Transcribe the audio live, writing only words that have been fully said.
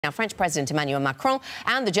Now, French President Emmanuel Macron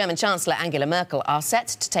and the German Chancellor Angela Merkel are set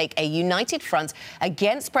to take a united front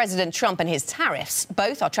against President Trump and his tariffs.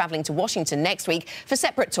 Both are travelling to Washington next week for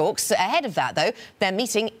separate talks. Ahead of that, though, they're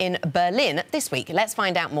meeting in Berlin this week. Let's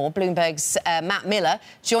find out more. Bloomberg's Matt Miller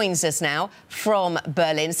joins us now from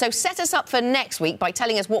Berlin. So set us up for next week by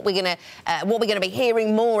telling us what we're going to be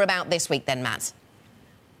hearing more about this week, then, Matt.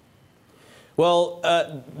 Well,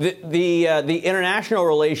 the international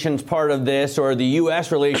relations part of this, or the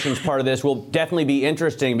U.S. relations part of this, will definitely be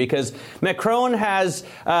interesting because Macron has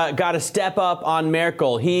got to step up on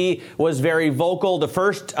Merkel. He was very vocal, the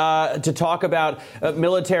first to talk about a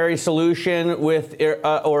military solution with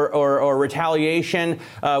or retaliation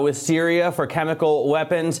with Syria for chemical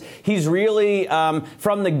weapons. He's really,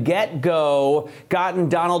 from the get-go, gotten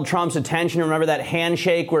Donald Trump's attention. Remember that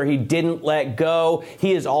handshake where he didn't let go?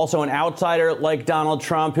 He is also an outsider like Donald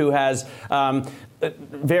Trump, who has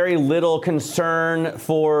very little concern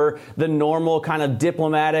for the normal kind of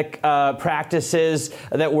diplomatic practices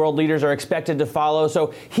that world leaders are expected to follow.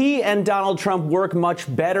 So he and Donald Trump work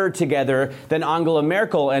much better together than Angela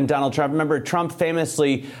Merkel and Donald Trump. Remember, Trump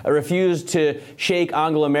famously refused to shake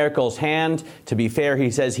Angela Merkel's hand. To be fair,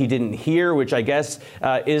 he says he didn't hear, which I guess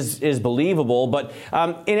is believable. But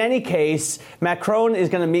in any case, Macron is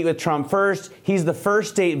going to meet with Trump first. He's the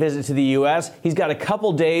first state visit to the U.S. He's got a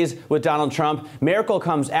couple days with Donald Trump. Merkel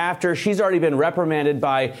comes after. She's already been reprimanded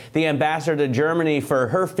by the ambassador to Germany for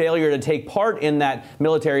her failure to take part in that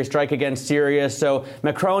military strike against Syria. So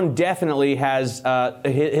Macron definitely has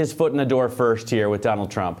his foot in the door first here with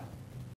Donald Trump.